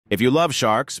If you love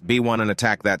sharks, be one and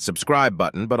attack that subscribe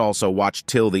button, but also watch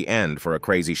till the end for a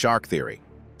crazy shark theory.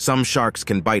 Some sharks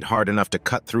can bite hard enough to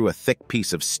cut through a thick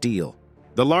piece of steel.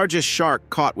 The largest shark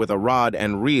caught with a rod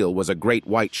and reel was a great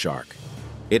white shark.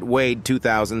 It weighed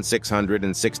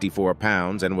 2,664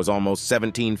 pounds and was almost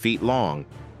 17 feet long.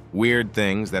 Weird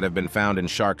things that have been found in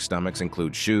shark stomachs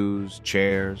include shoes,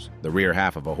 chairs, the rear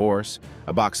half of a horse,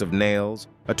 a box of nails,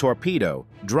 a torpedo,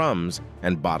 drums,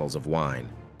 and bottles of wine.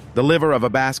 The liver of a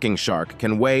basking shark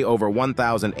can weigh over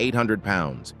 1,800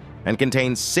 pounds and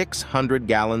contains 600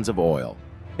 gallons of oil.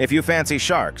 If you fancy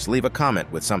sharks, leave a comment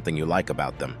with something you like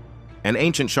about them. An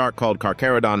ancient shark called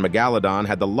Carcharodon megalodon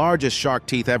had the largest shark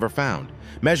teeth ever found,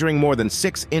 measuring more than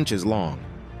 6 inches long.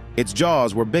 Its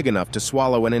jaws were big enough to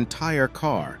swallow an entire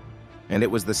car, and it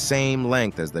was the same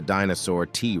length as the dinosaur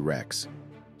T-Rex.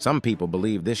 Some people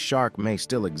believe this shark may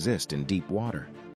still exist in deep water.